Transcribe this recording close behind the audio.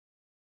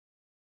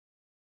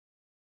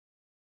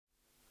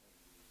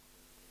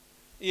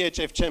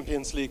EHF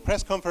Champions League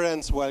press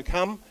conference.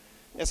 Welcome.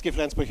 SG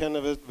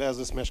Flensburg-Handewitt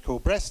versus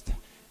Meshko Brest.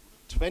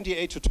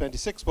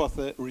 28-26 was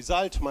the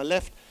result. To my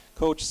left,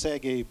 coach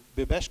Sergej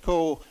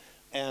Bebeshko,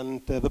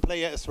 and the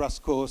player is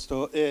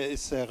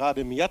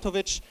Radim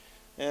Mijatovic,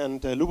 and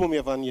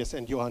Ljubomir Vranjes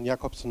and Johan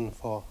Jakobsen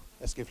for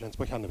SG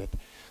Flensburg-Handewitt.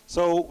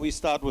 So we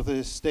start with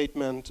a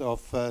statement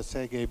of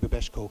Sergej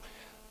Bebeshko.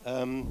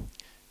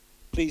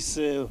 Please,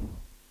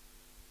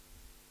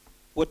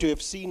 what you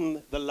have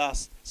seen the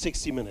last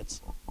 60 minutes.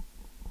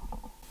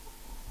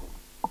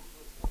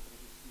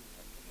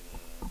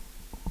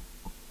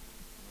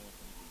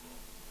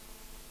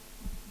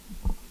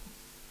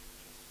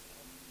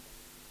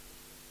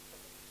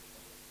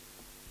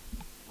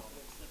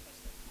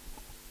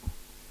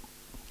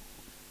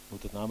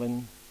 Guten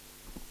Abend.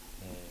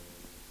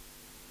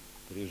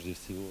 Прежде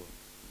всего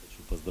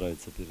хочу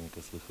поздравить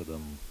соперника с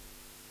выходом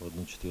в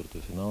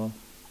 1/4 финала.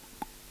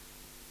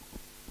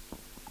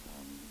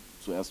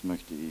 Zuerst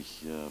möchte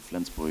ich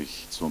Flensburg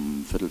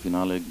zum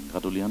Viertelfinale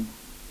gratulieren.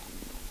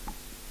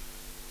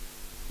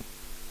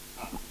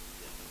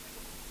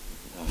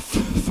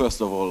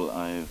 First of all,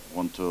 I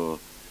want to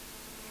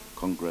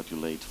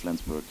congratulate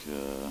Flensburg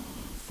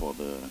for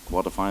the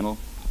quarterfinal.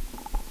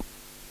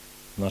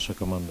 Наша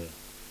команда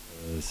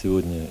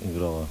сегодня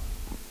играла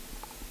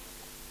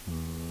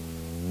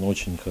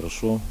очень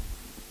хорошо.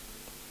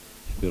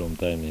 В первом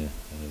тайме,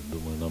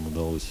 думаю, нам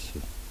удалось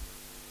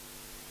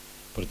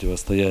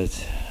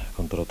противостоять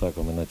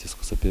контратакам и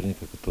натиску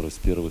соперника, который с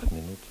первых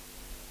минут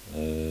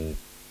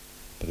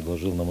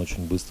предложил нам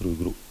очень быструю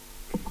игру.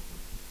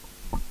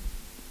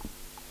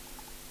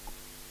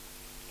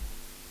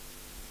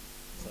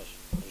 Саша,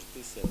 может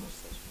ты сядешь,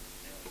 Саша?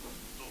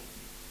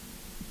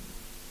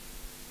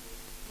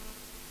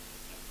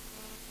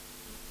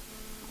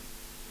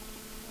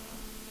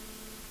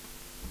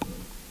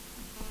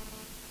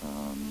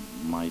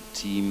 My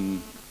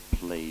team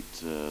played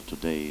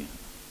today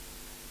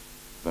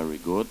very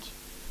good,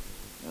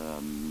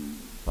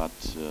 but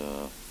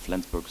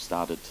Flensburg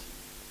started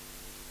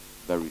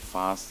very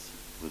fast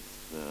with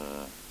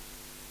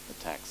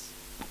attacks.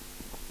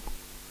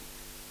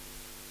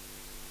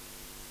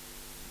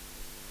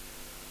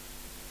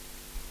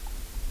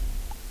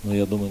 Но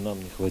я думаю,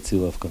 нам не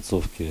хватило в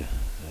концовке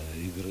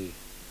игры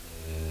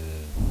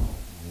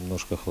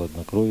немножко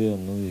хладнокровия,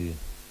 ну и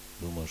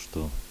думаю,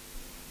 что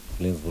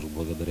Фленсбург,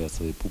 благодаря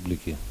своей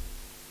публике,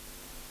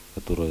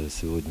 которая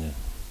сегодня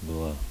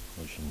была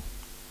очень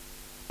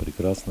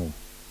прекрасной,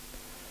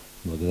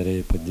 благодаря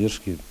ее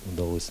поддержке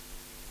удалось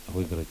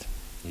выиграть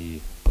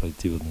и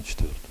пройти в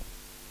 1/4.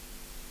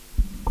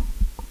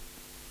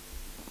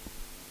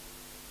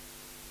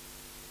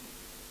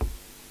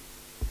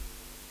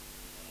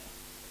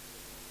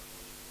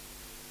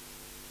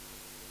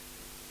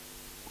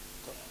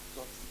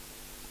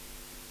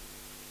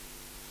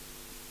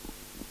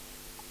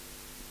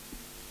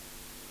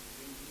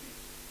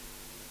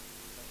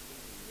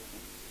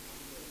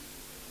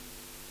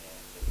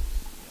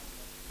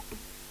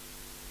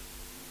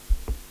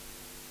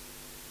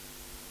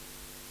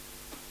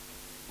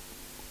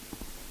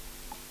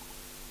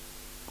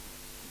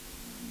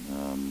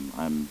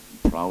 I'm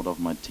proud of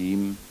my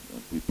team.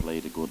 We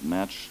played a good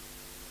match.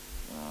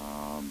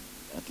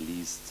 At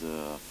least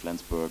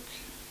Flensburg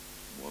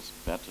was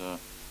better,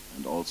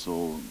 and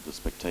also the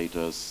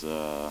spectators.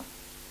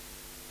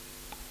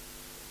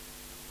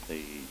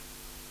 They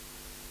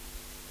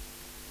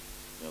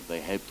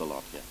helped a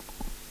lot. Yeah.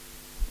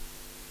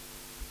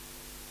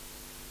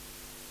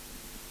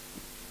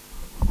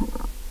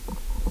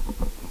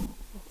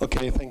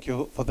 Okay, thank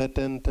you for that.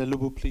 And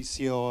Lubu, please,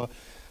 your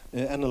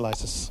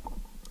analysis.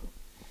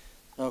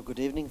 Good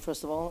evening,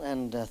 first of all,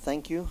 and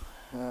thank you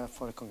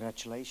for the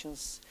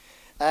congratulations.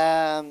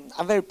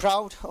 I'm very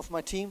proud of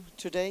my team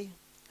today,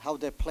 how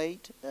they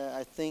played.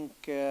 I think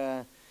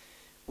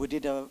we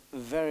did a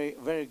very,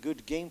 very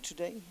good game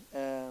today.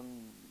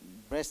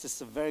 Brest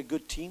is a very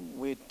good team.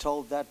 We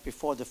told that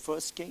before the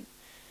first game.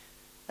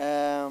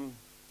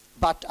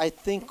 But I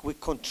think we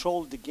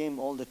controlled the game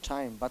all the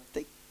time. But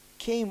they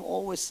came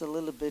always a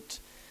little bit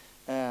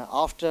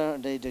after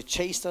they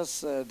chased us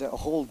the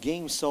whole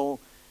game. So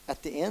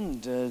at the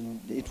end,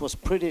 it was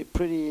pretty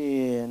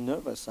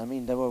nervous. I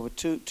mean, there were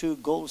two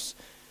goals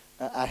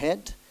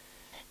ahead,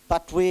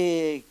 but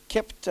we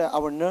kept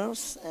our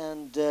nerves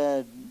and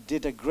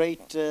did a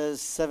great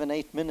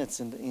 7-8 minutes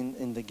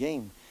in the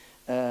game.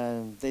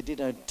 They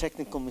did a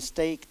technical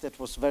mistake that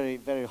was very,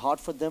 very hard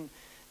for them,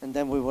 and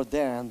then we were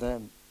there, and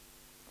the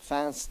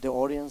fans, the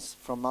audience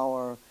from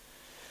our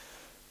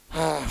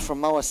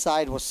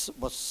side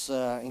was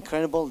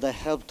incredible. They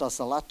helped us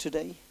a lot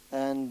today.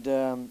 And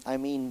I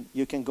mean,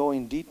 you can go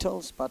in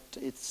details, but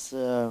it's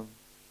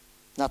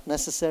not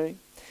necessary.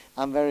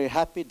 I'm very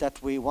happy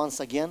that we once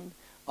again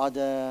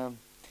are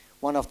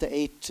one of the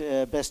 8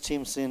 best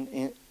teams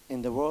in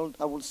the world,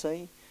 I would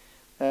say.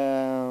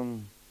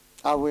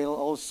 I will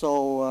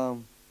also,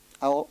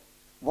 I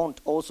want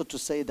also to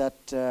say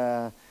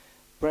that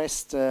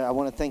Brest, I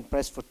want to thank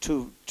Brest for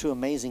two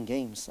amazing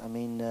games. I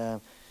mean,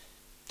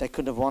 they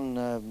could have won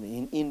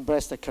in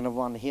Brest, they could have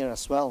won here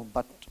as well,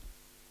 but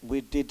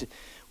we did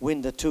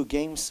win the 2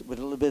 games with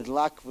a little bit of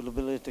luck, with a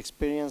little bit of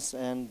experience,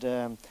 and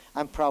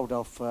I'm proud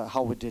of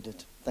how we did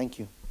it. Thank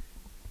you.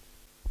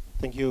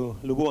 Thank you,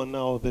 Lubo. And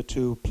now the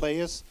 2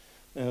 players.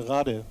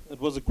 Rade, it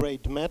was a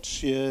great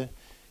match.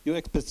 Your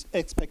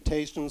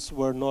expectations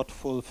were not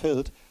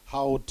fulfilled.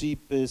 How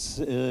deep is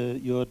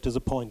your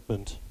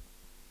disappointment?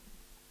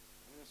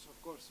 Yes,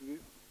 of course.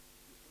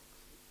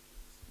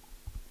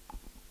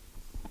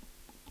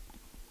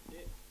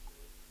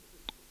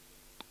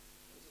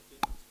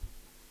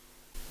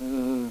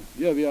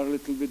 Yeah, we are a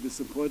little bit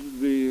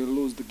disappointed. We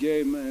lose the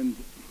game, and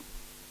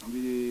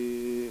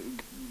we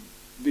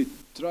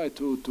try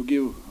to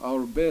give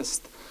our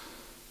best.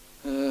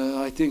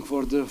 I think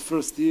for the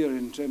first year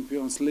in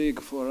Champions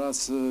League for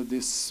us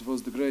this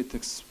was the great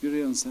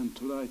experience, and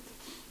tonight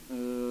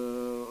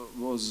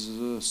was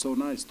so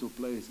nice to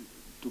play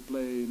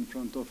in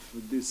front of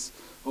this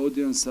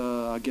audience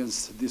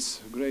against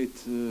this great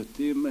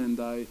team, and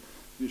I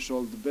wish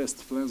all the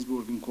best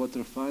Flensburg in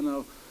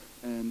quarter-final,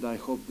 and I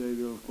hope they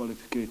will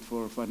qualify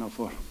for Final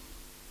Four.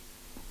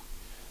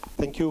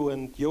 Thank you.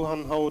 And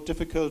Johan, how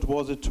difficult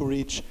was it to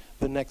reach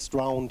the next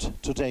round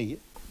today?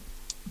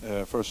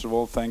 First of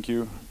all, thank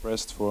you,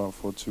 Brest, for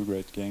 2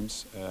 great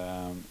games.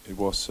 It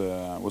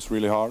was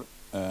really hard.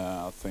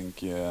 I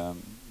think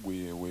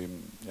we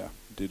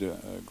did a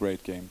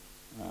great game.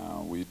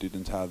 We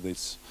didn't have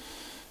this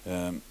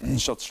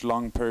such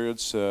long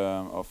periods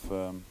of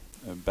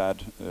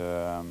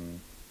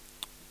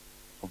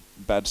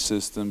bad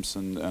systems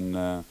and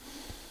a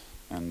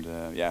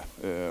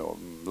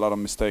lot of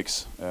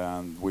mistakes.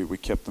 And we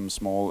kept them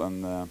small,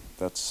 and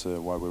that's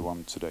why we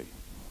won today.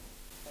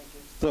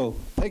 So,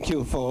 thank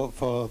you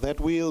for that.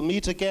 We'll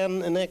meet again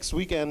next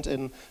weekend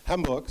in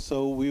Hamburg,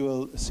 so we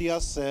will see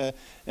us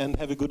and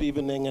have a good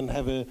evening and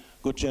have a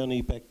good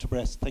journey back to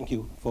Brest. Thank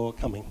you for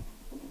coming.